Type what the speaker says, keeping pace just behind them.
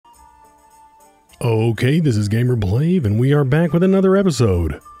Okay, this is GamerBlave, and we are back with another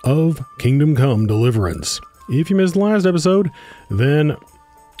episode of Kingdom Come Deliverance. If you missed the last episode, then,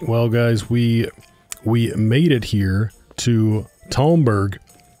 well guys, we made it here to Talmberg,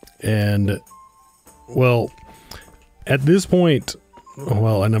 and, well, at this point,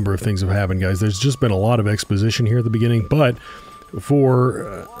 well, a number of things have happened, guys. There's just been a lot of exposition here at the beginning, but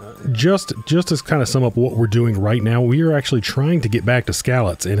for just to kind of sum up what we're doing right now, we are actually trying to get back to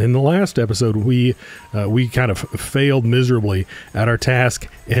Skalitz. And in the last episode, we kind of failed miserably at our task,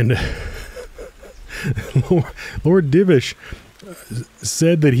 and Lord Divish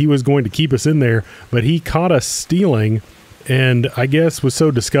said that he was going to keep us in there, but he caught us stealing, and I guess was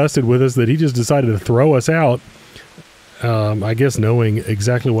so disgusted with us that he just decided to throw us out. I guess knowing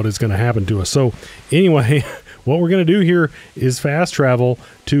exactly what is going to happen to us. So anyway, what we're going to do here is fast travel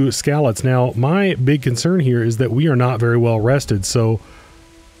to Skalitz. Now, my big concern here is that we are not very well rested. So,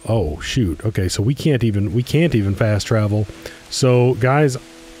 oh shoot. Okay, so we can't even fast travel. So, guys,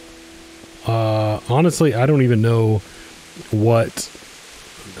 honestly, I don't even know what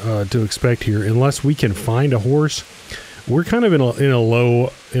to expect here unless we can find a horse. We're kind of in a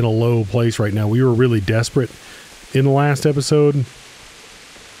low place right now. We were really desperate in the last episode,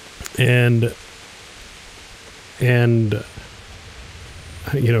 and you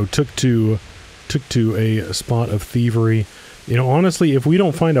know, took to a spot of thievery. You know, honestly, if we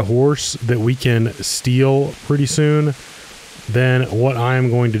don't find a horse that we can steal pretty soon, then what I'm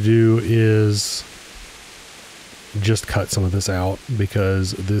going to do is just cut some of this out,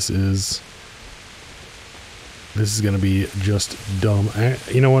 because this is going to be just dumb.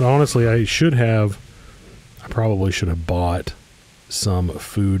 You know what, honestly, I probably should have bought some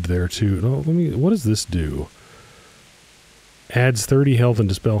food there too. No, what does this do? Adds 30 health and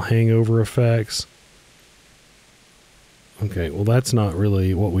dispel hangover effects. Okay, well that's not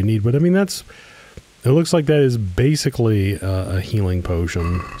really what we need, but I mean it looks like that is basically a healing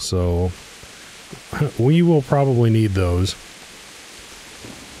potion, so we will probably need those.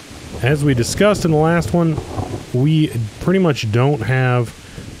 As we discussed in the last one, we pretty much don't have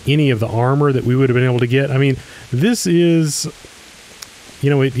any of the armor that we would have been able to get. I mean, this is,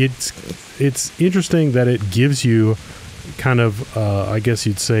 you know, it's interesting that it gives you kind of, I guess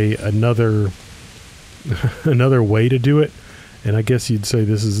you'd say another way to do it. And I guess you'd say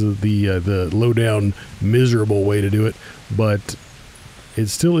this is the low down miserable way to do it, but it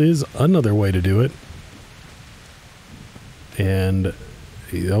still is another way to do it. And,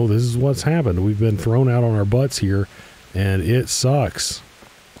 you know, this is what's happened. We've been thrown out on our butts here, and it sucks.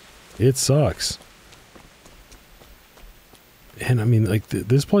 It sucks. And I mean, like,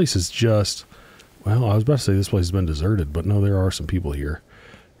 this place is just, well, I was about to say this place has been deserted, but no, there are some people here.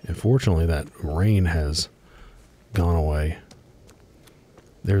 And fortunately, that rain has gone away.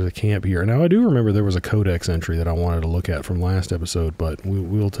 There's a camp here. Now, I do remember there was a codex entry that I wanted to look at from last episode, but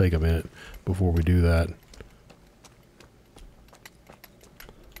we'll take a minute before we do that.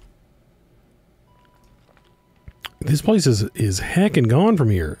 This place is heckin' gone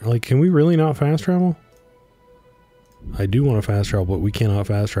from here. Like, can we really not fast travel? I do want to fast travel, but we cannot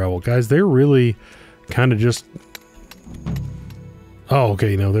fast travel. Guys, they're really kind of just... Oh,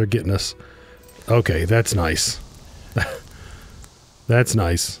 okay, no, they're getting us. Okay, that's nice. That's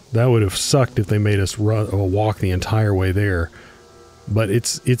nice. That would have sucked if they made us walk the entire way there. But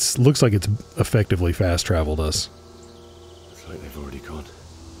it's looks like it's effectively fast traveled us. Looks like they've already gone.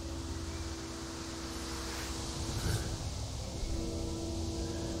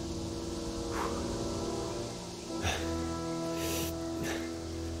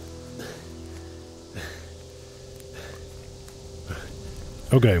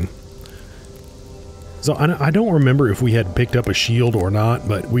 Okay. So I don't remember if we had picked up a shield or not,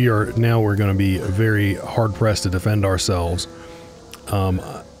 but we're going to be very hard pressed to defend ourselves.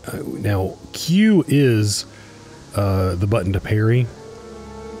 Now Q is the button to parry.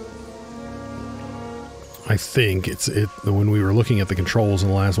 I think when we were looking at the controls in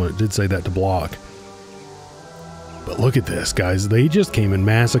the last one, it did say that to block. But look at this, guys. They just came and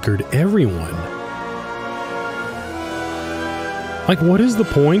massacred everyone. Like, what is the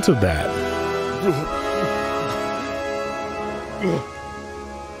point of that?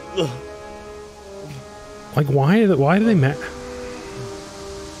 Like, why do they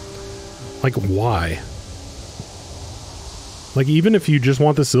like, why? Like, even if you just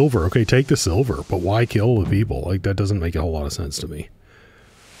want the silver, okay, take the silver, but why kill the people? Like, that doesn't make a whole lot of sense to me.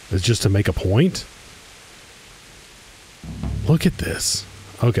 It's just to make a point? Look at this.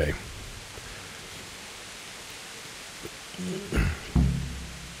 Okay.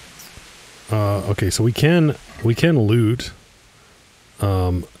 Okay, so we can loot.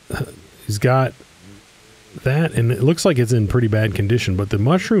 He's got That, and it looks like it's in pretty bad condition, but the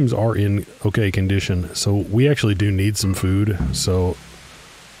mushrooms are in okay condition. So we actually do need some food. So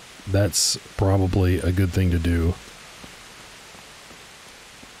that's probably a good thing to do.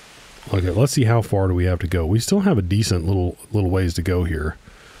 Okay, let's see how far do we have to go. We still have a decent little ways to go here.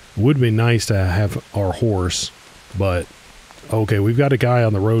 Would be nice to have our horse, but okay, we've got a guy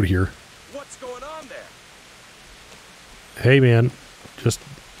on the road here. What's going on there? Hey man, just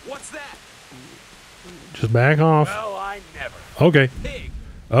back off. Well, I never. Okay. Pig.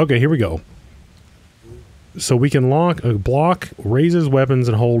 Okay, here we go. So we can block, raises weapons,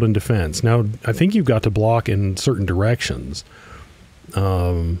 and hold in defense. Now, I think you've got to block in certain directions.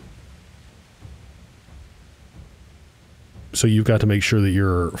 So you've got to make sure that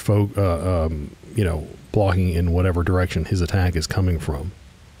you're, you know, blocking in whatever direction his attack is coming from.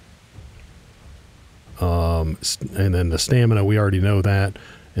 And then the stamina, we already know that.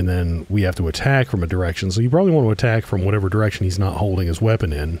 And then we have to attack from a direction. So you probably want to attack from whatever direction he's not holding his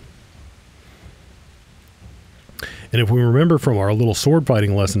weapon in. And if we remember from our little sword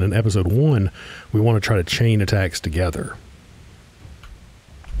fighting lesson in episode 1, we want to try to chain attacks together.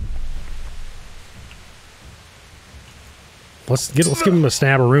 Let's give him a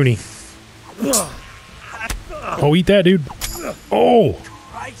stabberoonie. Oh, eat that, dude. Oh!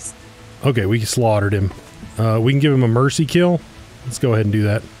 Okay, we slaughtered him. We can give him a mercy kill. Let's go ahead and do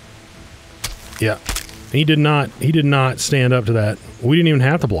that. Yeah. He did not stand up to that. We didn't even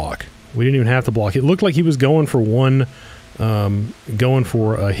have to block. It looked like he was going for going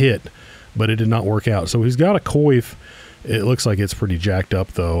for a hit, but it did not work out. So he's got a coif. It looks like it's pretty jacked up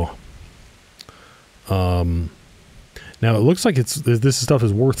though. Now it looks like this stuff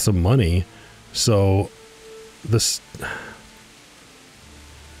is worth some money. So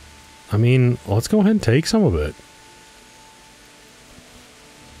I mean, let's go ahead and take some of it.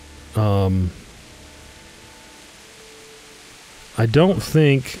 I don't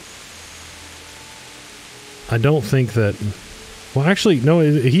think that, well, actually, no,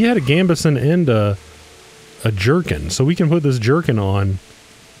 he had a gambeson and a jerkin, so we can put this jerkin on,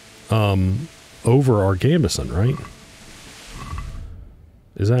 over our gambeson, right?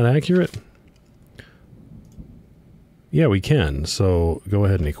 Is that accurate? Yeah, we can, so go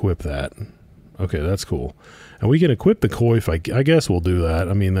ahead and equip that. Okay, that's cool. And we can equip the coif, I guess we'll do that.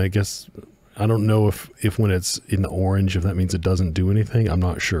 I mean, I guess, I don't know if when it's in the orange, if that means it doesn't do anything. I'm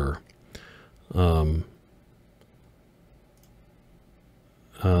not sure.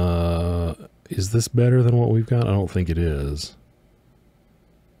 Is this better than what we've got? I don't think it is.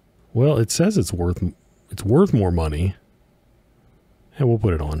 Well, it says it's worth more money. And we'll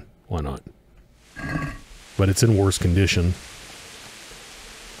put it on. Why not? But it's in worse condition.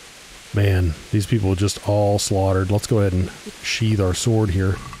 Man, these people just all slaughtered. Let's go ahead and sheathe our sword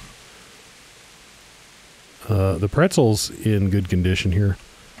here. The pretzel's in good condition here.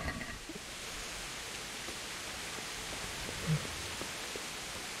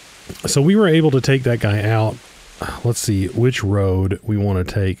 So we were able to take that guy out. Let's see which road we want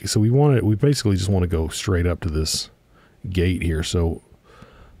to take. So we basically just want to go straight up to this gate here. So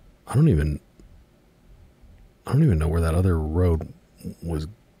I don't even know where that other road was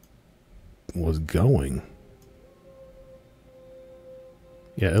going.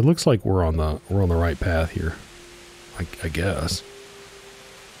 Yeah, it looks like we're on the right path here. I guess.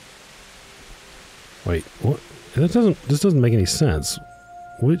 Wait, what? This doesn't make any sense.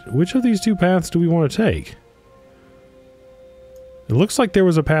 Which of these two paths do we want to take? It looks like there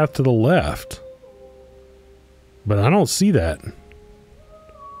was a path to the left, but I don't see that.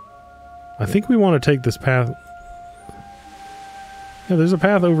 I think we want to take this path. Yeah, there's a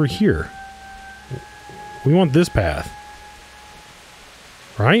path over here. We want this path.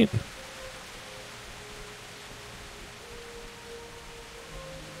 Right?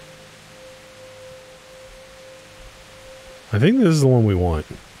 I think this is the one we want.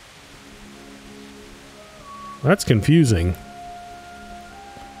 That's confusing.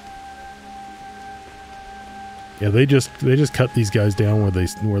 Yeah, they just cut these guys down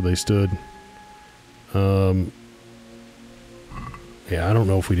where they stood. Yeah, I don't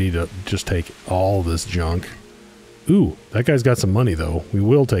know if we need to just take all this junk. Ooh, that guy's got some money though. We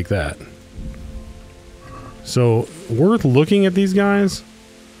will take that. So, worth looking at these guys.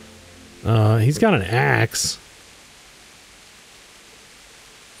 He's got an axe.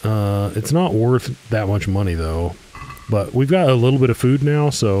 It's not worth that much money though, but we've got a little bit of food now,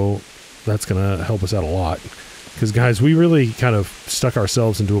 so that's gonna help us out a lot. Because guys, we really kind of stuck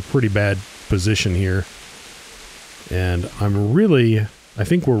ourselves into a pretty bad position here, and I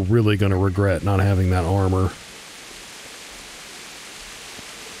think we're really gonna regret not having that armor.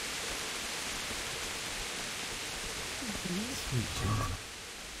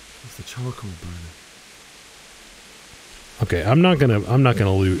 It's the charcoal burner. Okay, I'm not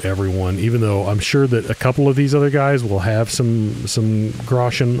gonna loot everyone, even though I'm sure that a couple of these other guys will have some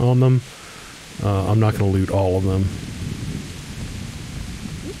groschen on them. I'm not gonna loot all of them.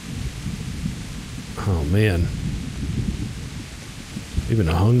 Oh man, even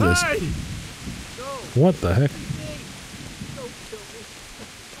hung this. Hey! What the heck? Don't kill me.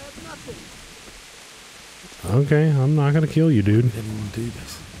 I have nothing. Okay, I'm not gonna kill you, dude. Did anyone do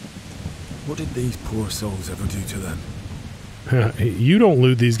this? What did these poor souls ever do to them? You don't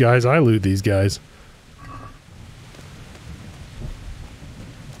loot these guys, I loot these guys.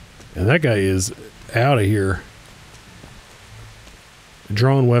 And that guy is out of here. A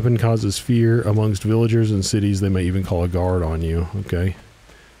drawn weapon causes fear amongst villagers and cities. They may even call a guard on you. Okay.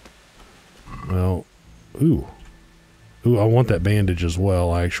 Well, ooh. Ooh, I want that bandage as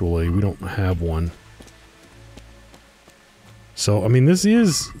well, actually. We don't have one. So, I mean, this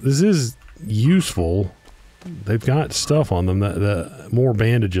is useful. They've got stuff on them that more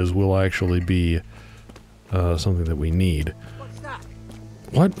bandages will actually be something that we need. What's that?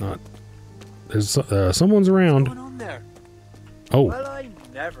 What? There's someone's around. What's going on there? Oh. Well, I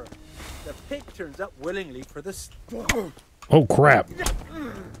never. The pig turns up willingly for this. Oh crap!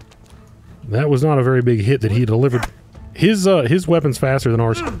 That was not a very big hit that he delivered. His weapon's faster than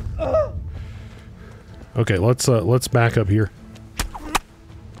ours. Okay, let's back up here.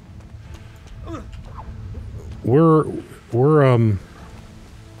 We're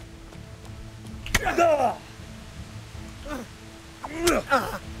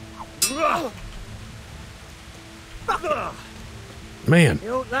man. You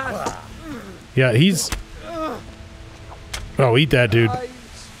don't last. Yeah, he's. Oh, eat that, dude.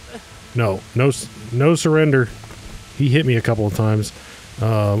 No surrender. He hit me a couple of times.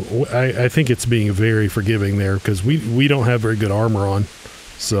 I think it's being very forgiving there because we don't have very good armor on.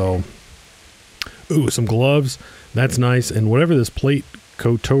 So, ooh, some gloves. That's nice. And whatever this plate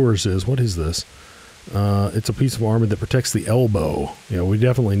couture is, what is this? It's a piece of armor that protects the elbow. Yeah, we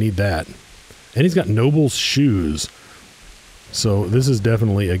definitely need that. And he's got noble's shoes. So this is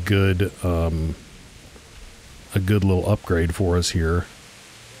definitely a good little upgrade for us here.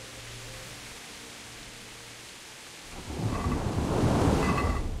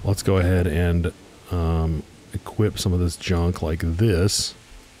 Let's go ahead and equip some of this junk like this.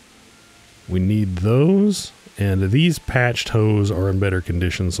 We need those, and these patched hose are in better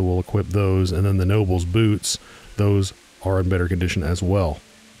condition, so we'll equip those. And then the noble's boots, those are in better condition as well.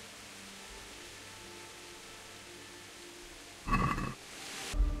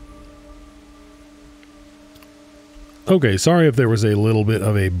 Okay, sorry if there was a little bit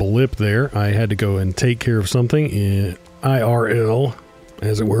of a blip there. I had to go and take care of something in IRL,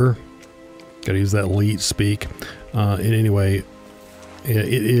 as it were. Gotta use that leet speak. And anyway,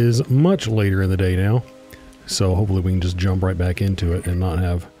 it is much later in the day now, so hopefully we can just jump right back into it and not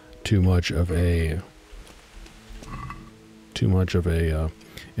have too much of a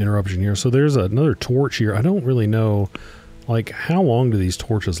interruption here. So there's another torch here. I don't really know, like, how long do these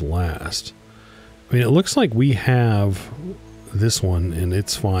torches last? I mean, it looks like we have this one and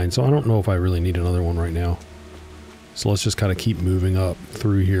it's fine, so I don't know if I really need another one right now. So let's just kind of keep moving up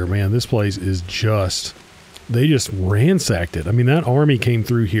through here. Man, this place is just, they just ransacked it. I mean, that army came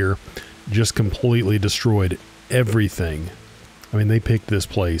through here, just completely destroyed everything. I mean, they picked this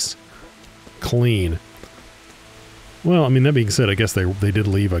place clean. Well, I mean, that being said, I guess they did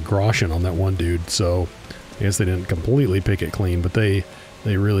leave a groschen on that one dude, so I guess they didn't completely pick it clean, but they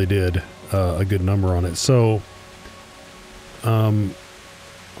really did a good number on it. So,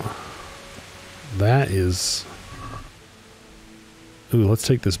 that is... Ooh, let's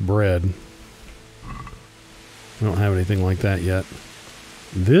take this bread. We don't have anything like that yet.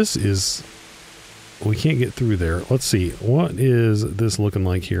 This is... We can't get through there. Let's see. What is this looking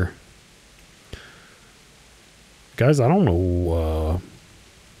like here? Guys, I don't know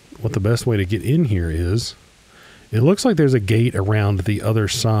what the best way to get in here is. It looks like there's a gate around the other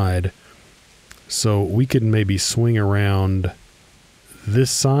side. So we could maybe swing around this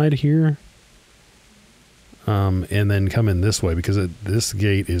side here. And then come in this way, because this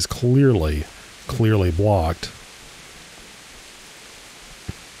gate is clearly blocked.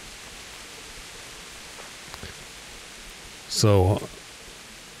 So,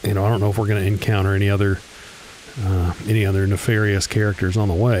 you know, I don't know if we're going to encounter any other nefarious characters on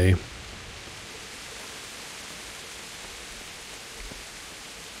the way.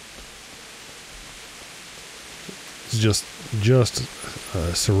 It's just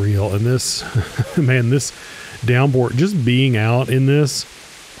surreal. And this, man, this downpour, just being out in this,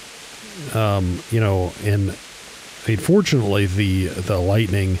 you know, and I mean, fortunately, the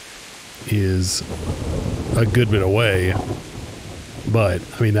lightning is a good bit away, but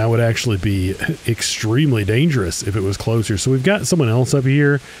I mean, that would actually be extremely dangerous if it was closer. So we've got someone else up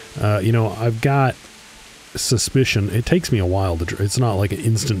here. You know, I've got suspicion. It takes me a while to, it's not like an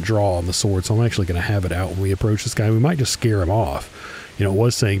instant draw on the sword, so I'm actually going to have it out when we approach this guy. We might just scare him off. You know, it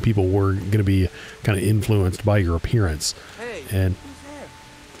was saying people were going to be kind of influenced by your appearance. Hey, and who's there?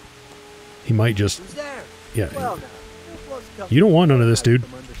 He might just, Who's there? yeah. Well, now, what's coming You don't want none of this, dude.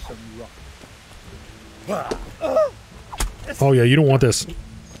 from under some rock? Oh yeah, you don't want this.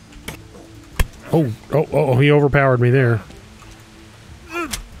 Oh, he overpowered me there.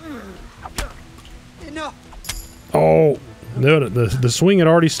 Enough. Oh, no, the swing had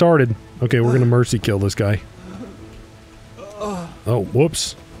already started. Okay, we're gonna mercy kill this guy. Oh,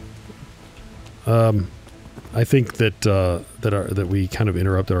 whoops. I think that we kind of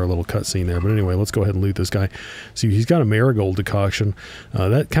interrupted our little cutscene there. But anyway, let's go ahead and loot this guy. See, he's got a marigold decoction.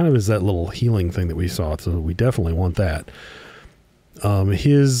 That kind of is that little healing thing that we saw. So we definitely want that.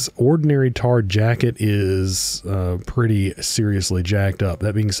 His ordinary tarred jacket is pretty seriously jacked up.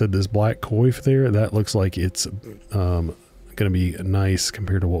 That being said, this black coif there, that looks like it's going to be nice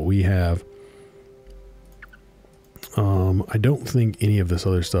compared to what we have. I don't think any of this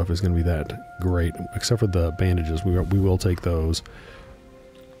other stuff is going to be that great, except for the bandages. We will take those.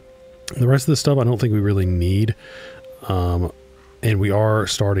 The rest of the stuff I don't think we really need. And we are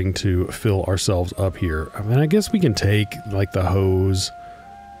starting to fill ourselves up here. I mean, I guess we can take like the hose,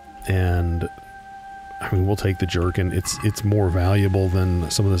 and I mean, we'll take the jerkin. It's more valuable than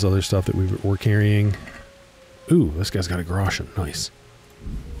some of this other stuff that we're carrying. Ooh, this guy's got a groschen. Nice.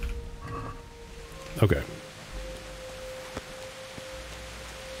 Okay.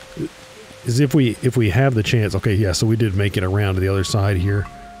 Is if we have the chance. Okay, yeah. So we did make it around to the other side here.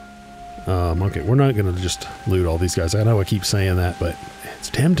 Okay, we're not going to just loot all these guys. I know I keep saying that, but it's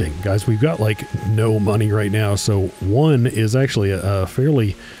tempting. Guys, we've got like no money right now, so one is actually a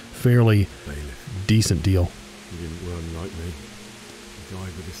fairly decent deal. He didn't run like me. He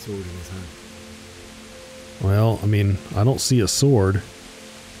died with a sword in his hand. Well, I mean, I don't see a sword.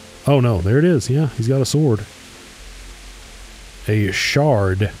 Oh no, there it is. Yeah, he's got a sword. A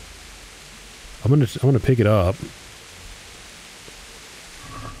shard. I'm gonna pick it up.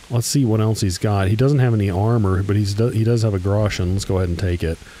 Let's see what else he's got. He doesn't have any armor, but he does have a groschen. Let's go ahead and take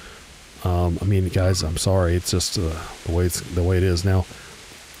it. I mean, guys, I'm sorry. It's just the way it is now.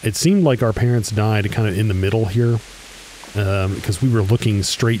 It seemed like our parents died kind of in the middle here, because we were looking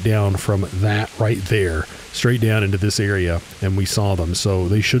straight down from that right there, straight down into this area, and we saw them. So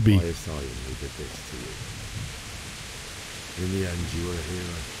they should be. I asylum who did this to you. In the end, you were a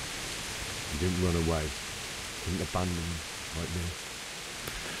hero. You didn't run away. Didn't abandon me like me.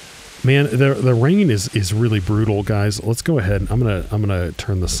 Man, the rain is really brutal, guys. Let's go ahead. I'm gonna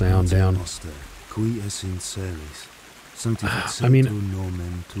turn the sound down. I mean,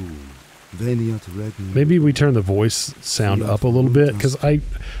 maybe we turn the voice sound up a little bit, because I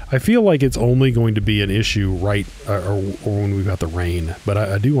feel like it's only going to be an issue right or when we've got the rain. But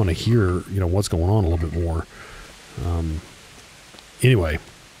I do want to hear, you know, what's going on a little bit more. Anyway,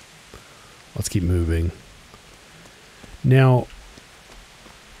 let's keep moving. Now.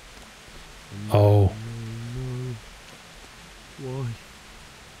 Oh. No. Why?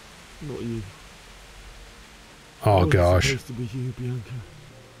 Not you. Oh gosh. It's supposed to be you, Bianca.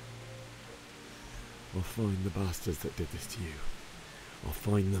 I'll find the bastards that did this to you. I'll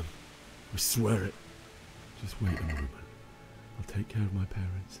find them. I swear it. Just wait a moment. I'll take care of my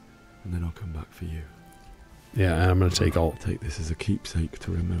parents, and then I'll come back for you. Yeah, and I'm gonna take all. I'll take this as a keepsake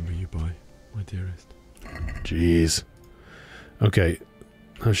to remember you by, my dearest. Jeez. Okay.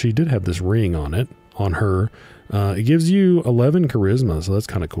 She did have this ring on it, on her. It gives you 11 charisma, so that's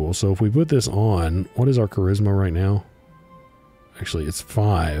kind of cool. So if we put this on, what is our charisma right now? Actually, it's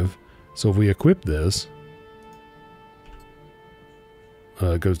 5. So if we equip this,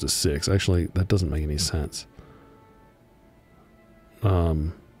 it goes to 6. Actually, that doesn't make any sense.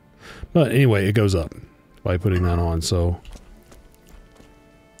 But anyway, it goes up by putting that on. So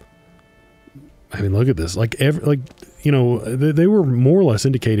I mean, look at this. Like you know, they were more or less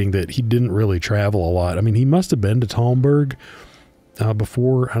indicating that he didn't really travel a lot. I mean, he must have been to Talmberg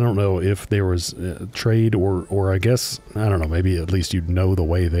before. I don't know if there was trade or I guess, I don't know, maybe at least you'd know the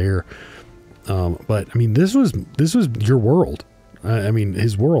way there. But I mean, this was your world. I mean,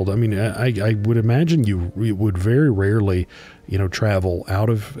 his world. I mean, I would imagine you would very rarely, you know, travel out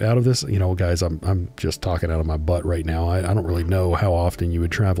of this. You know, guys, I'm just talking out of my butt right now. I don't really know how often you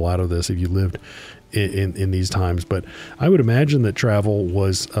would travel out of this if you lived in these times, but I would imagine that travel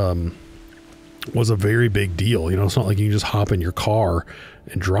was was a very big deal. You know, it's not like you can just hop in your car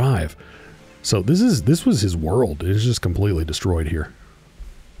and drive. So this was his world. It is just completely destroyed here.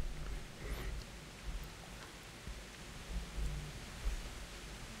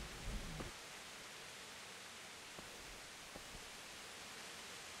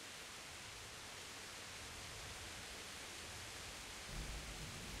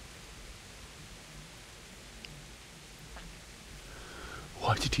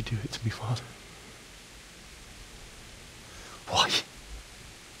 Why did you do it to me, Father? Why?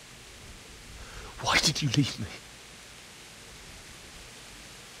 Why did you leave me?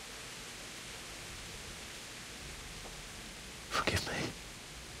 Forgive me.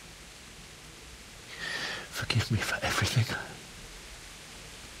 Forgive me for everything.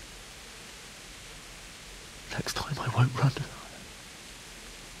 Next time I won't run.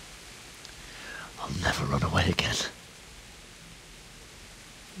 I'll never run away again.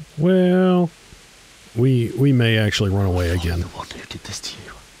 Well, we may actually run away again. I'm the one who did this to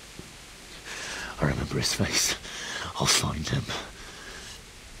you. I remember his face. I'll find him.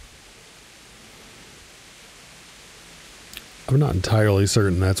 I'm not entirely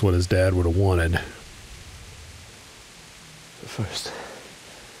certain that's what his dad would have wanted. But first,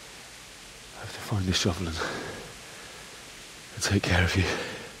 I have to find the shovel and take care of you.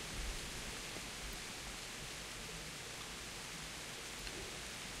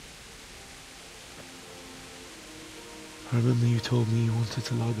 I remember you told me you wanted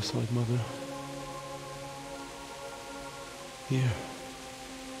to lie beside Mother. Here.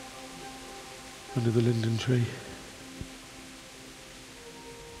 Under the linden tree.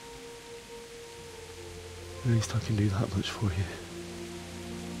 At least I can do that much for you.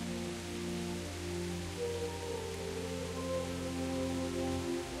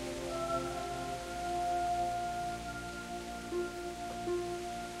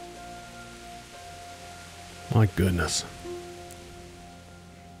 My goodness.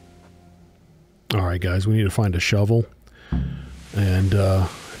 All right, guys, we need to find a shovel and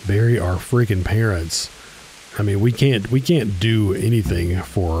bury our freaking parents. I mean, we can't do anything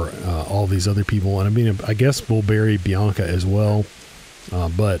for all these other people, and I mean, I guess we'll bury Bianca as well.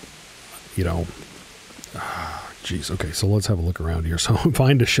 But you know, geez. Okay, so let's have a look around here. So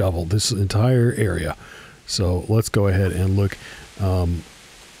find a shovel. This entire area. So let's go ahead and look.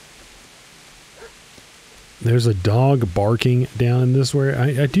 There's a dog barking down in this way.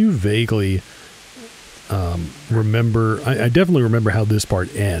 I do vaguely remember. I definitely remember how this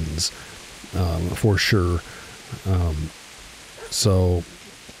part ends, for sure. So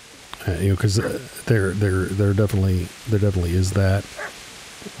you know, because there definitely is that.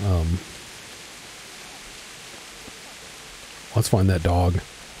 Let's find that dog.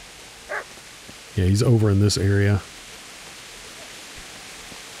 Yeah, he's over in this area.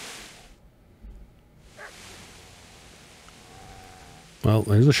 Well,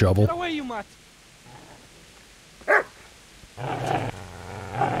 there's a shovel. Get away, you mutt!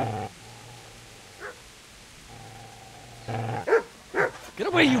 Get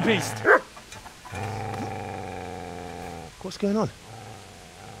away, you beast! What's going on?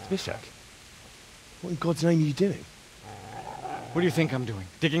 Bishak, what in God's name are you doing? What do you think I'm doing?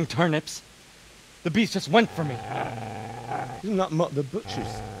 Digging turnips? The beast just went for me. Isn't that Mutt the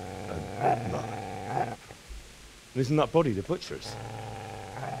butcher's? Mutt. Isn't that body the butcher's?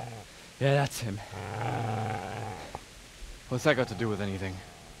 Yeah, that's him. What's that got to do with anything?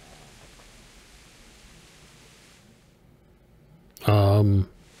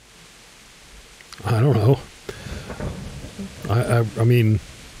 I don't know. I mean,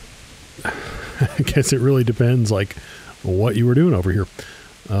 I guess it really depends, like, what you were doing over here.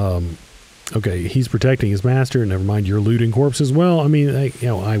 Okay, he's protecting his master. Never mind, you're looting corpses. Well, I mean,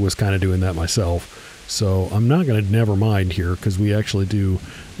 I was kind of doing that myself, so I'm not going to never mind here because we actually do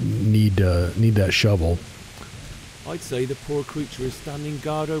need that shovel. I'd say the poor creature is standing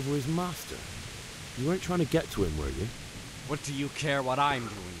guard over his master. You weren't trying to get to him, were you? What do you care what I'm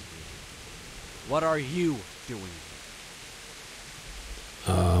doing? What are you doing?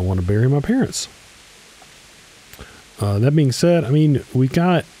 I want to bury my parents. That being said, I mean, we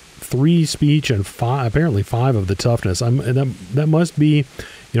got 3 speech and 5, apparently 5 of the toughness. That must be,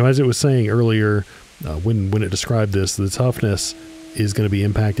 you know, as it was saying earlier, when it described this, the toughness is going to be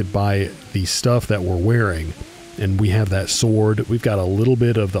impacted by the stuff that we're wearing. And we have that sword. We've got a little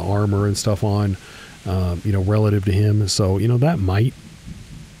bit of the armor and stuff on, you know, relative to him. So, you know, that might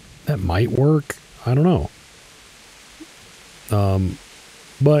work. I don't know.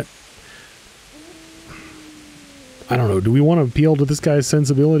 But I don't know. Do we want to appeal to this guy's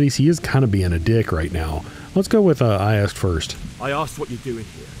sensibilities? He is kind of being a dick right now. Let's go with I asked first. I asked what you're doing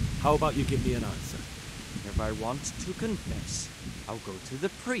here. How about you give me an answer? If I want to confess, I'll go to the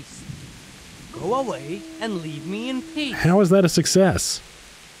priest. Go away and leave me in peace. How is that a success?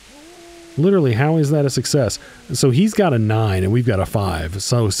 Literally, how is that a success? So he's got a 9 and we've got a 5.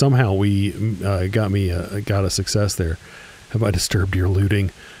 So somehow we got a success there. Have I disturbed your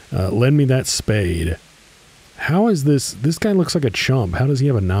looting? Lend me that spade. How is this? This guy looks like a chump. How does he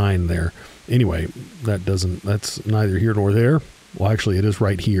have a 9 there? Anyway, that's neither here nor there. Well, actually, it is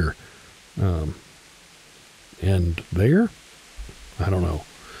right here. And there? I don't know.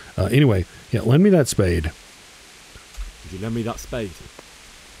 Anyway, yeah, lend me that spade. Would you lend me that spade?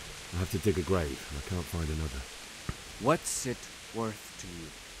 I have to dig a grave, and I can't find another. What's it worth to you?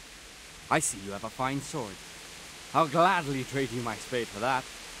 I see you have a fine sword. I'll gladly trade you my spade for that.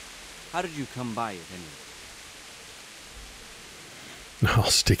 How did you come by it anyway?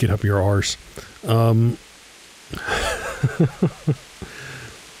 I'll stick it up your arse.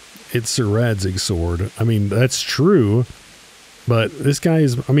 It's Sir Radzig's sword. I mean, that's true, but this guy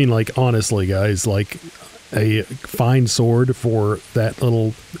is, I mean, like, honestly, guys, like, a fine sword for that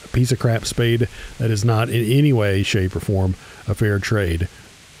little piece of crap spade that is not in any way, shape, or form a fair trade.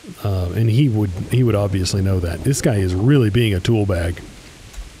 And he would obviously know that. This guy is really being a tool bag.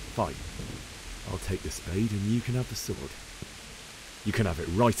 Fine. I'll take the spade and you can have the sword. You can have it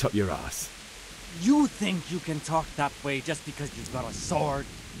right up your ass. You think you can talk that way just because you've got a sword?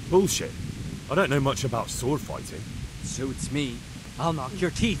 Bullshit. I don't know much about sword fighting. Suits me. I'll knock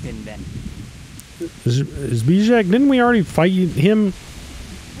your teeth in then. Is Bijak, didn't we already fight him?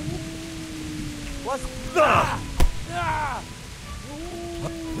 What's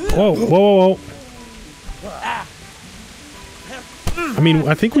Whoa, whoa, whoa, whoa. I mean,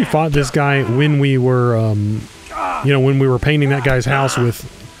 I think we fought this guy when we were, you know, when we were painting that guy's house with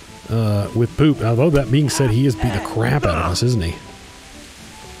poop. Although that being said, he has beat the crap out of us, isn't he?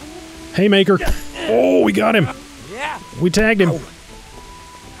 Haymaker. Oh, we got him. We tagged him.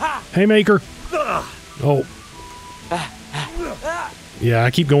 Haymaker. Oh. Yeah,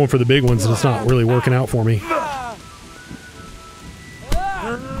 I keep going for the big ones and it's not really working out for me.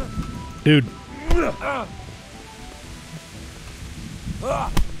 Dude.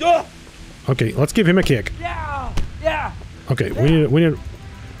 Okay, let's give him a kick. Okay, we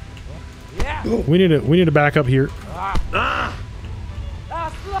need to back up here.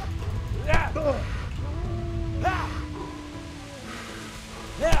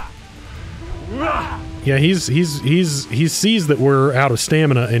 Yeah, he sees that we're out of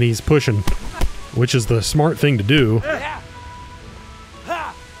stamina and he's pushing, which is the smart thing to do.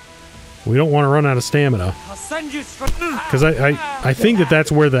 We don't want to run out of stamina. Because I think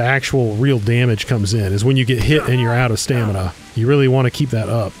that's where the actual real damage comes in, is when you get hit and you're out of stamina. You really want to keep that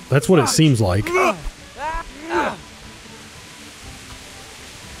up. That's what it seems like.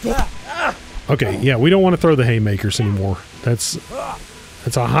 Okay, yeah, we don't want to throw the haymakers anymore. That's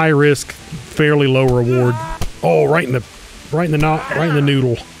a high risk, fairly low reward. Oh, right in the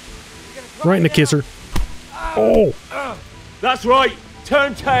noodle. Right in the kisser. Oh! That's right!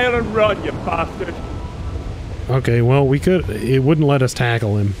 Turn tail and run, you bastard! Okay, well, it wouldn't let us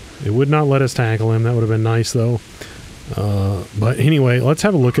tackle him. It would not let us tackle him. That would have been nice, though. But anyway, let's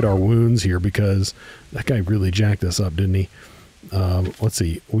have a look at our wounds here, because that guy really jacked us up, didn't he? Let's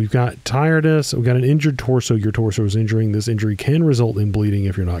see. We've got tiredness. We've got an injured torso. Your torso is injuring. This injury can result in bleeding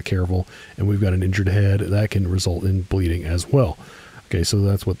if you're not careful. And we've got an injured head. That can result in bleeding as well. Okay, so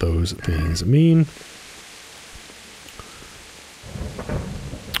that's what those things mean.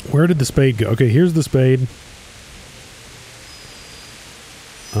 Where did the spade go? Okay, here's the spade.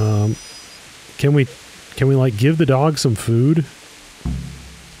 Can we like give the dog some food?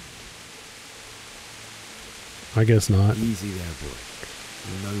 I guess not. Easy there, boy.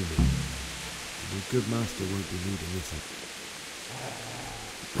 You know me. Your good master won't be needing this.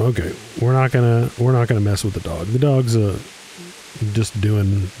 Okay, we're not gonna mess with the dog. The dog's just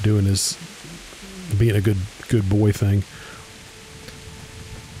doing his being a good boy thing.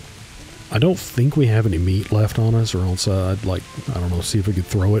 I don't think we have any meat left on us, or else I'd like, I don't know, see if we could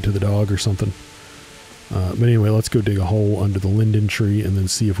throw it to the dog or something. But anyway, let's go dig a hole under the linden tree and then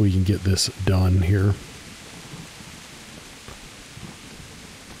see if we can get this done here.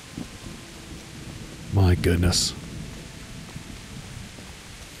 My goodness.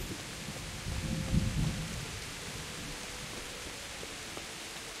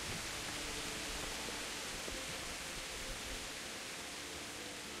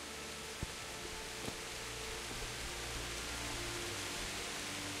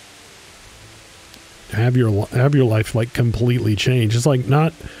 Have your life like completely change. It's like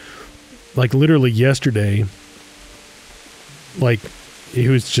not like literally yesterday. Like he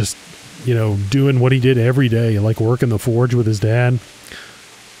was just, you know, doing what he did every day, like working the forge with his dad,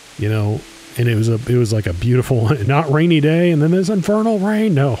 you know, and it was like a beautiful, not rainy day, and then this infernal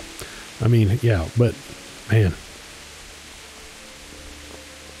rain. No, I mean, yeah, but man,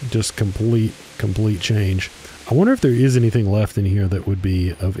 just complete change. I wonder if there is anything left in here that would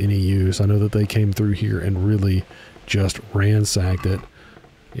be of any use. I know that they came through here and really just ransacked it.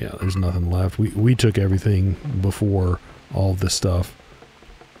 Yeah, there's nothing left. We took everything before all of this stuff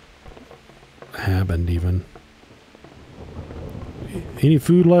happened even. Any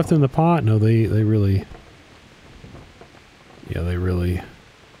food left in the pot? No, they really... Yeah, they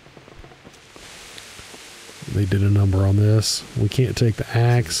did a number on this. We can't take the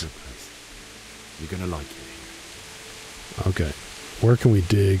axe. You're gonna like it. Okay. Where can we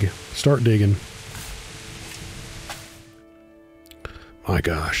dig? Start digging. My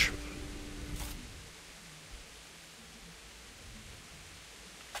gosh.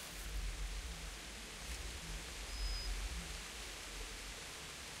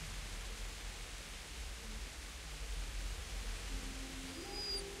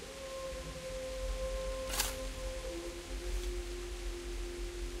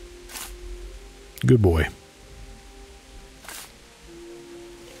 Good boy.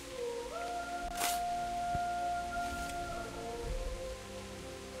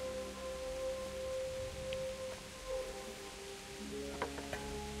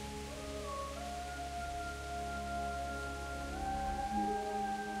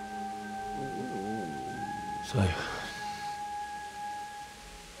 So,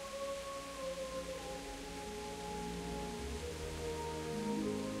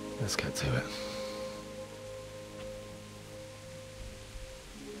 let's get to it.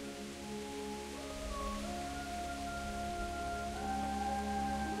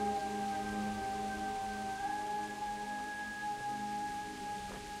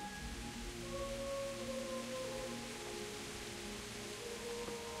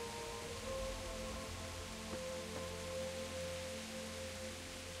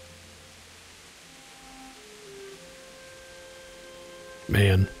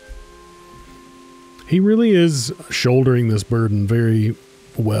 Man, he really is shouldering this burden very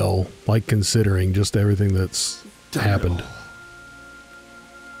well, like considering just everything that's happened.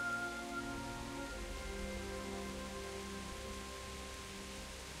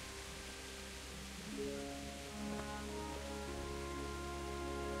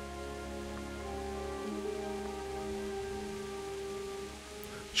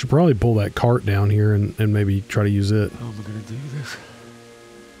 Should probably pull that cart down here and maybe try to use it. How am I going to do this?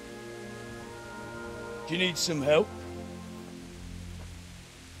 Do you need some help?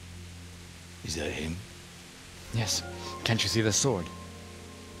 Is that him? Yes. Can't you see the sword?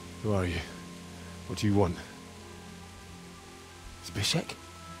 Who are you? What do you want? Zbyszek?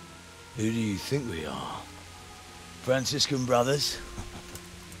 Who do you think we are? Franciscan brothers?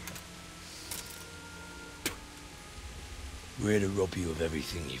 We're here to rob you of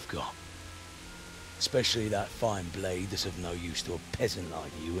everything you've got. Especially that fine blade that's of no use to a peasant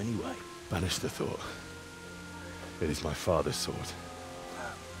like you anyway. Banish the thought. It is my father's sword.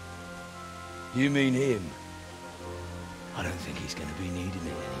 You mean him? I don't think he's going to be needing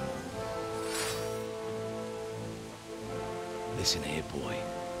it anymore. Listen here, boy.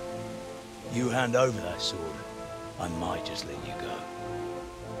 You hand over that sword, I might just let you go.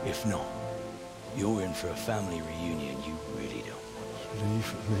 If not, you're in for a family reunion you really don't want.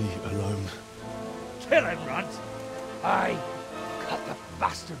 Leave me alone. Kill him, Runt! Aye, cut the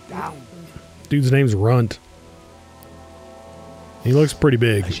bastard down. Dude's name's Runt. He looks pretty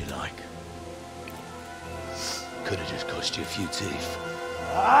big. As you like. Could have just cost you a few teeth.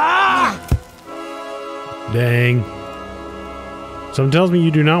 Dang. Something tells me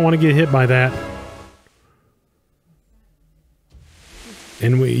you do not want to get hit by that.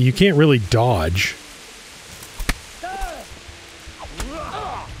 And you can't really dodge.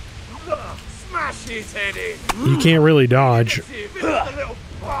 Smash his head in! You can't really dodge. Little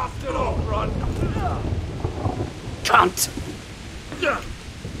bastard off, Runt! Cunt!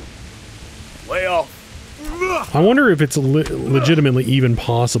 Way off. I wonder if it's legitimately even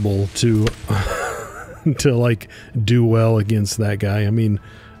possible to to like do well against that guy. I mean,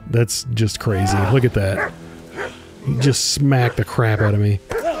 that's just crazy. Look at that. He just smacked the crap out of me.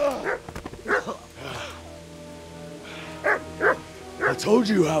 I told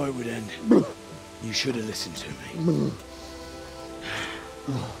you how it would end. You should have listened to me.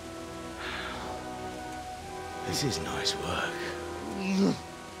 This is nice work.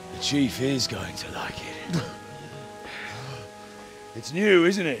 The chief is going to like it. It's new,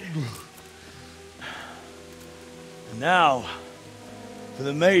 isn't it? And now, For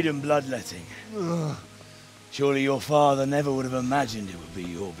the maiden bloodletting. Surely your father never would have imagined it would be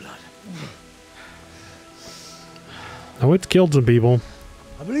your blood. Oh, it's killed some people.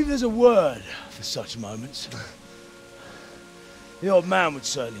 I believe there's a word for such moments. The old man would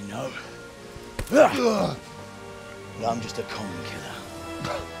certainly know. But I'm just a common killer.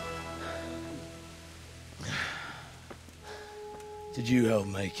 Did you help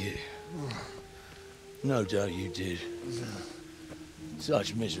make it? No doubt you did.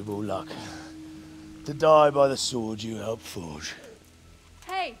 Such miserable luck. To die by the sword you helped forge.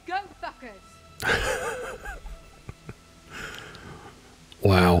 Hey, go fuckers!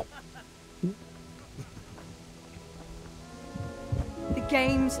 Wow. The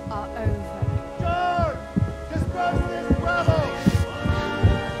games are over. George! Disperse this rabble!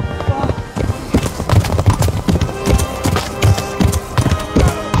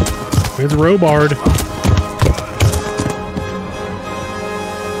 It's Robard.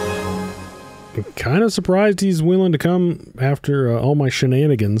 I'm kind of surprised he's willing to come after all my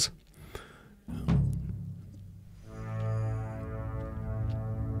shenanigans.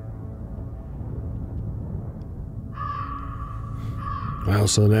 Wow,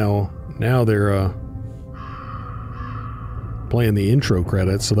 so now they're playing the intro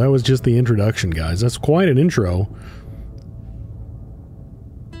credits. So that was just the introduction, guys. That's quite an intro.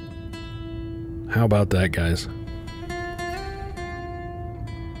 How about that, guys?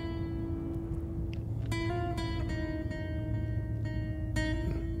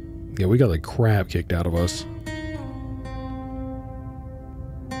 Yeah, we got the crap kicked out of us.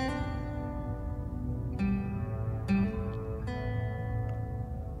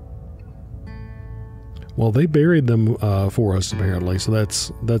 Well, they buried them for us, apparently, so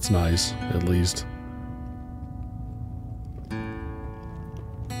that's nice, at least.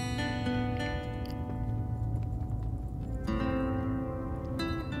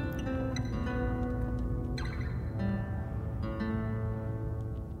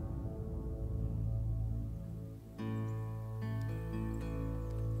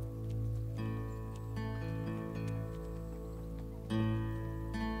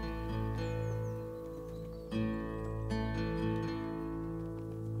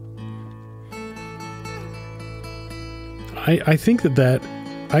 I think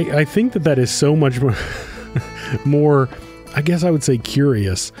that is so much more, I guess I would say,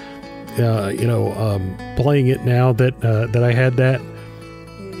 curious. You know, playing it now that I had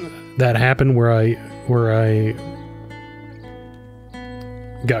that happen where I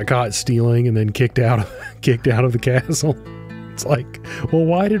got caught stealing and then kicked out of the castle. It's like, well,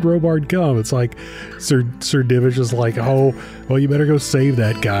 why did Robard come? It's like Sir Divish is like, oh, well, you better go save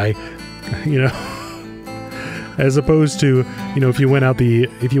that guy, you know. As opposed to, you know, if you went out the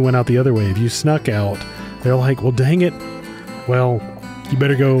other way, if you snuck out, they're like, well, dang it, well, you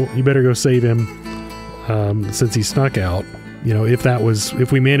better go save him, since he snuck out. You know,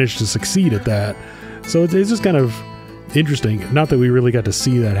 if we managed to succeed at that. So it's just kind of interesting. Not that we really got to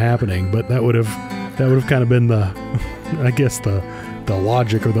see that happening, but that would have kind of been the, I guess the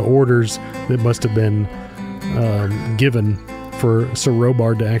logic or the orders that must have been given for Sir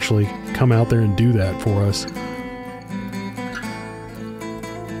Robard to actually come out there and do that for us.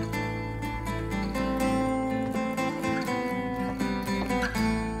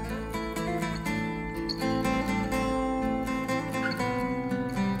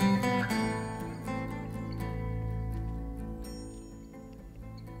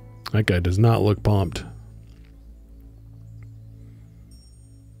 That guy does not look pumped.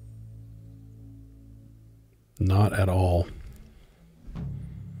 Not at all.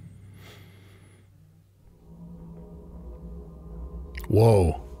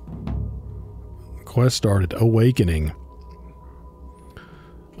 Whoa. Quest started. Awakening.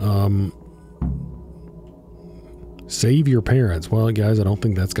 Save your parents. Well, guys, I don't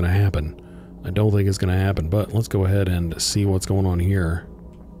think that's going to happen. I don't think it's going to happen, but let's go ahead and see what's going on here.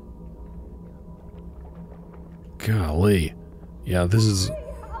 Golly. Yeah, this is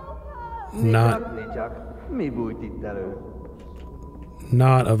not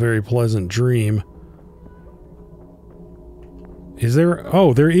a very pleasant dream. Is there...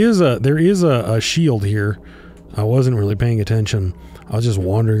 Oh, there is a shield here. I wasn't really paying attention. I was just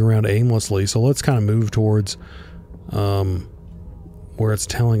wandering around aimlessly. So let's kind of move towards where it's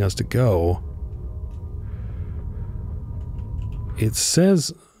telling us to go. It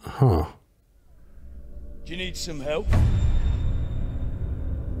says... Huh. Do you need some help?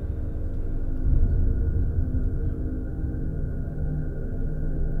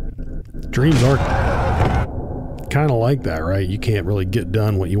 Dreams are kind of like that, right? You can't really get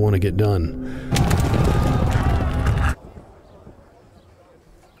done what you want to get done.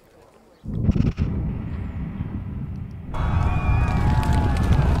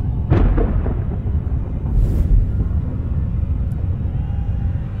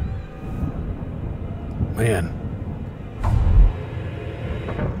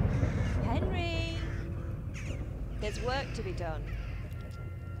 work to be done.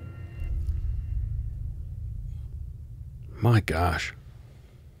 My gosh.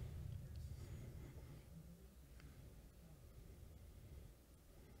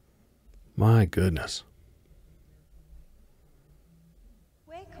 My goodness.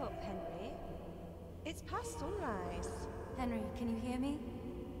 Wake up, Henry. It's past sunrise. Henry, can you hear me?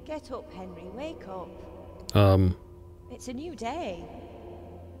 Get up, Henry. Wake up. It's a new day.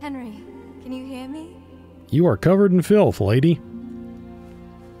 Henry, can you hear me? You are covered in filth, lady.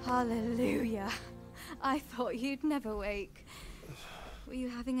 Hallelujah. I thought you'd never wake. Were you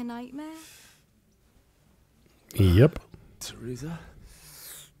having a nightmare? Yep. Teresa?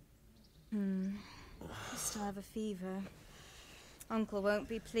 You still have a fever. Uncle won't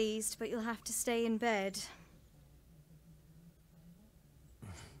be pleased, but you'll have to stay in bed.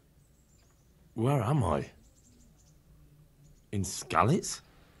 Where am I? In Skalitz?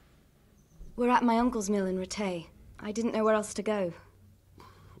 We're at my uncle's mill in Rattay. I didn't know where else to go.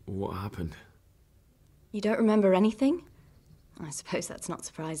 What happened? You don't remember anything? I suppose that's not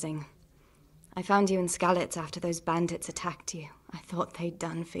surprising. I found you in Skalitz after those bandits attacked you. I thought they'd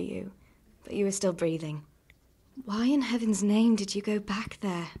done for you, but you were still breathing. Why in heaven's name did you go back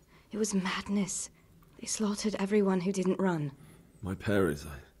there? It was madness. They slaughtered everyone who didn't run. My parents,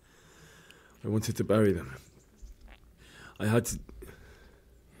 I wanted to bury them. I had to...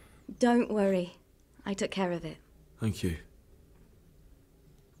 Don't worry. I took care of it. Thank you.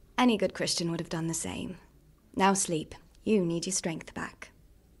 Any good Christian would have done the same. Now sleep. You need your strength back.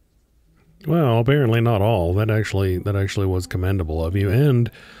 Well, apparently not all. That actually was commendable of you,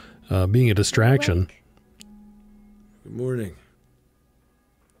 and being a distraction. Good morning.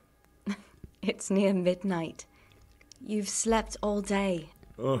 It's near midnight. You've slept all day.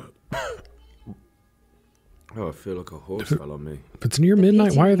 Oh, I feel like a horse fell on me. If it's near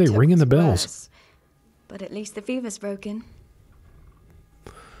midnight, why are they ringing the bells? Worse. But at least the fever's broken.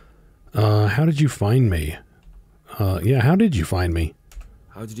 How did you find me? Yeah, how did you find me?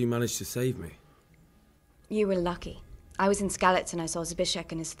 How did you manage to save me? You were lucky. I was in Skalitz and I saw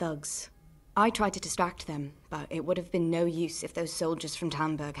Zbyszek and his thugs. I tried to distract them, but it would have been no use if those soldiers from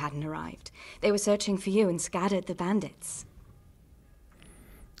Tamburg hadn't arrived. They were searching for you and scattered the bandits.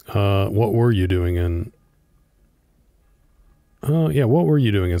 What were you doing in... yeah, what were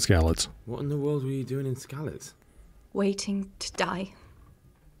you doing in Skalitz? What in the world were you doing in Skalitz? Waiting to die.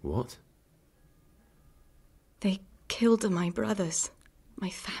 What? They killed my brothers, my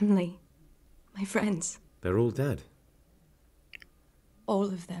family, my friends. They're all dead. All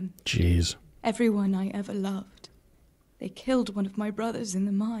of them. Jeez. Everyone I ever loved. They killed one of my brothers in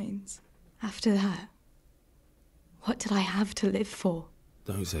the mines. After that, what did I have to live for?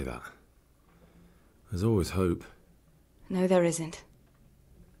 Don't say that. There's always hope. No, there isn't.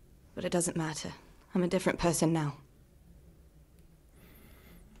 But it doesn't matter. I'm a different person now.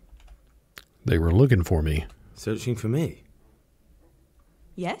 They were looking for me. Searching for me?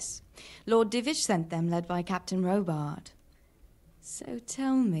 Yes. Lord Divish sent them, led by Captain Robard. So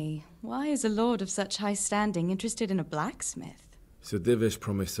tell me, why is a lord of such high standing interested in a blacksmith? Sir Divish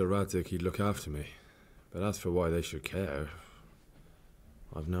promised Sir Radzik he'd look after me. But as for why they should care,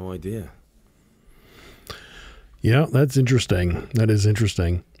 I've no idea. Yeah, that's interesting. That is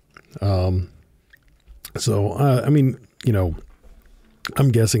interesting. So, I mean, you know,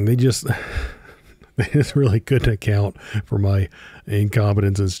 I'm guessing they just really couldn't account for my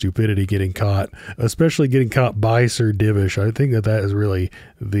incompetence and stupidity getting caught, especially getting caught by Sir Divish. I think that is really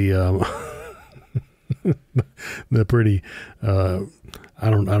the the pretty I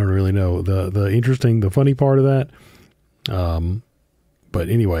don't really know the funny part of that. But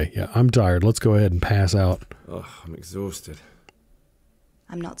anyway, yeah, I'm tired. Let's go ahead and pass out. Oh, I'm exhausted.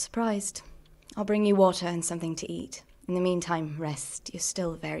 I'm not surprised. I'll bring you water and something to eat. In the meantime, rest. You're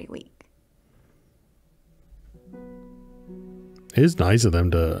still very weak. It is nice of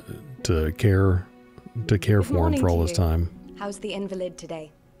them to care for him for all this time. How's the invalid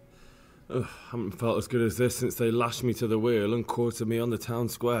today? Haven't felt as good as this since they lashed me to the wheel and quartered me on the town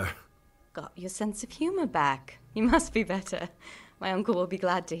square. Got your sense of humor back. You must be better. My uncle will be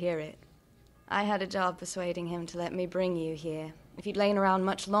glad to hear it. I had a job persuading him to let me bring you here. If you'd lain around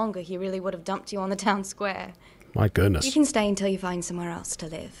much longer, he really would have dumped you on the town square. My goodness. You can stay until you find somewhere else to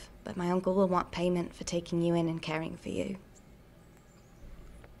live, but my uncle will want payment for taking you in and caring for you.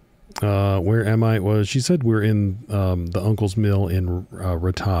 Where am I? Well, she said we're in the uncle's mill in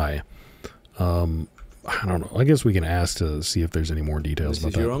Rattay. I don't know. I guess we can ask to see if there's any more details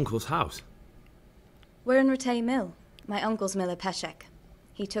about that. This is your uncle's house? We're in Rattay Mill. My uncle's miller, Peshek.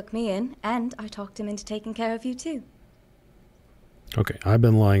 He took me in, and I talked him into taking care of you too. Okay, I've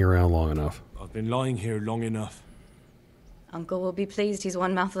been lying around long enough. I've been lying here long enough. Uncle will be pleased he's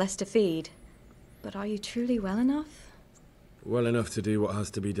one mouth less to feed. But are you truly well enough? Well enough to do what has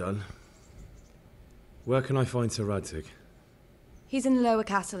to be done. Where can I find Sir Radzig? He's in the lower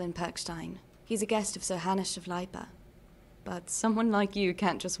castle in Perkstein. He's a guest of Sir Hanush of Leipa. But someone like you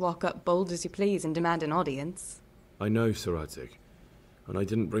can't just walk up bold as you please and demand an audience. I know Sir Radzig, and I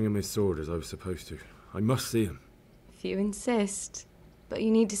didn't bring him his sword as I was supposed to. I must see him. If you insist. But you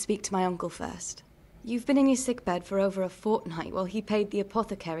need to speak to my uncle first. You've been in your sickbed for over a fortnight while he paid the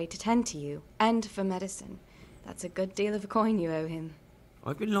apothecary to tend to you, and for medicine. That's a good deal of coin you owe him.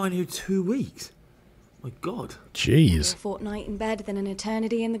 I've been lying here 2 weeks. My God. Jeez. A fortnight in bed than an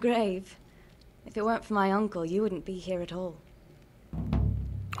eternity in the grave. If it weren't for my uncle, you wouldn't be here at all.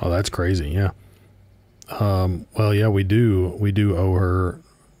 Oh, that's crazy, yeah. Well, yeah, we do owe her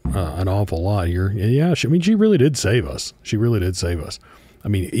an awful lot here. Yeah, she really did save us. She really did save us. I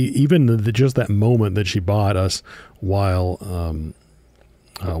mean, even just that moment that she bought us while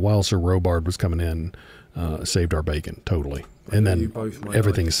Sir Robard was coming in, saved our bacon, totally. And then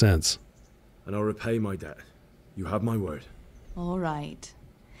everything since. And I'll repay my debt. You have my word. All right.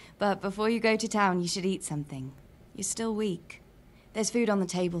 But before you go to town, you should eat something. You're still weak. There's food on the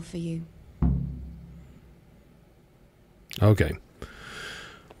table for you. Okay.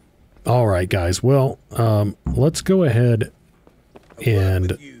 All right, guys. Well, let's go ahead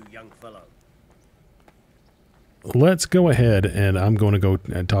and I'm going to go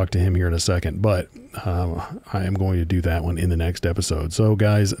and talk to him here in a second, but I am going to do that one in the next episode. So,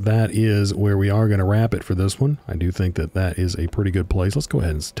 guys, that is where we are going to wrap it for this one. I do think that is a pretty good place. Let's go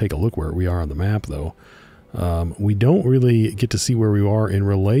ahead and take a look where we are on the map, though. We don't really get to see where we are in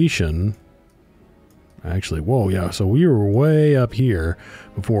relation. Actually, whoa, yeah, so we were way up here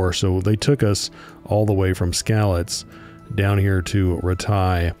before, so they took us all the way from Skalitz down here to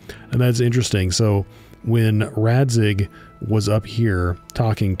Ratai, and that's interesting. So when Radzig was up here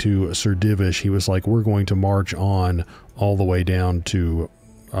talking to Sir Divish, he was like, we're going to march on all the way down to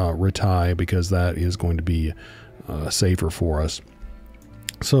Ratai because that is going to be safer for us.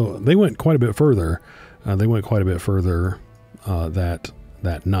 So they went quite a bit further. That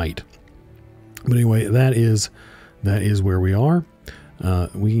night. But anyway, that is where we are.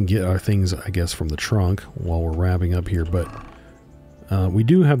 We can get our things, I guess, from the trunk while we're wrapping up here. But we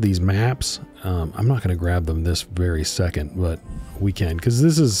do have these maps. I'm not going to grab them this very second, but we can, because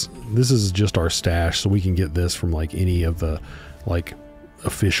this is just our stash, so we can get this from like any of the like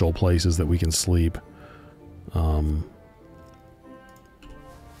official places that we can sleep. Yeah,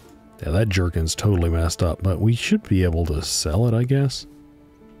 that jerkin's totally messed up, but we should be able to sell it, I guess.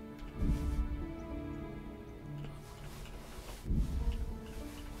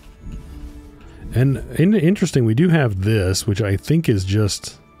 And interesting, we do have this, which I think is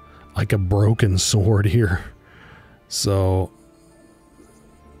just like a broken sword here. So,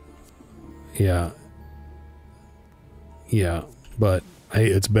 yeah. Yeah, but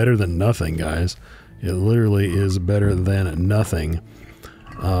hey, it's better than nothing, guys. It literally is better than nothing.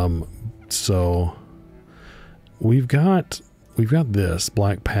 So we've got this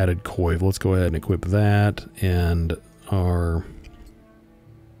black padded coif. Let's go ahead and equip that, and our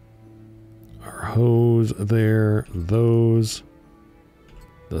hose there, those,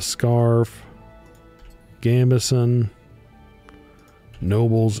 the scarf, gambeson,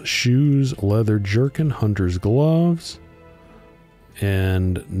 noble's shoes, leather jerkin, hunter's gloves,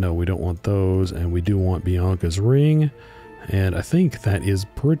 and no, we don't want those, and we do want Bianca's ring, and I think that is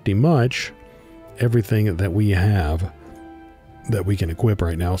pretty much everything that we have that we can equip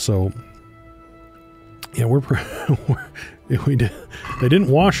right now. So yeah, they didn't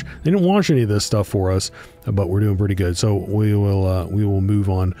wash any of this stuff for us, but we're doing pretty good. So we will move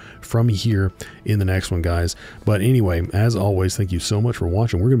on from here in the next one, guys. But anyway, as always, thank you so much for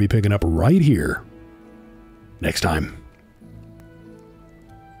watching. We're going to be picking up right here next time.